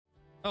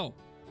Oh.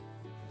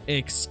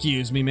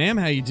 Excuse me, ma'am.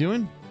 How you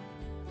doing?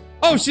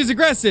 Oh, she's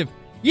aggressive.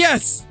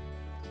 Yes.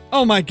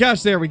 Oh my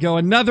gosh, there we go.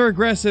 Another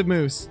aggressive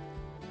moose.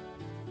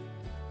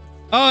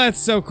 Oh, that's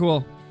so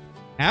cool.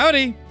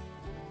 Howdy.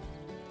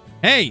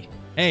 Hey.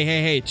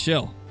 Hey,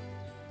 chill.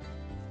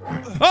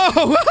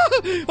 Oh,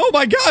 oh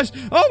my gosh.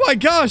 Oh my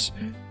gosh.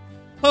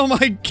 Oh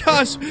my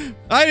gosh.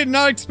 I did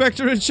not expect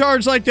her to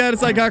charge like that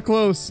as I got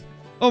close.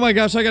 Oh my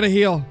gosh, I gotta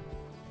heal.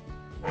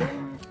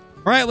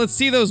 Alright, let's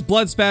see those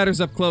blood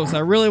spatters up close. I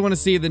really want to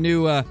see the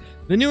new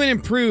and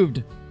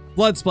improved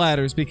blood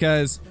splatters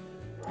because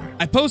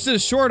I posted a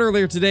short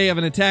earlier today of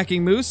an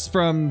attacking moose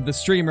from the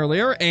stream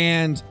earlier,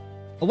 and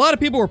a lot of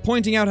people were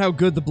pointing out how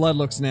good the blood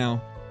looks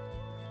now.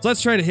 So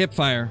let's try to hip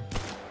fire.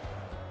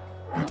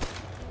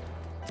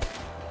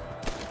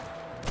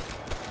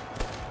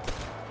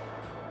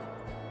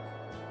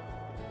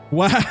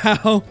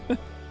 Wow.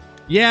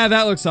 Yeah,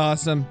 that looks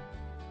awesome.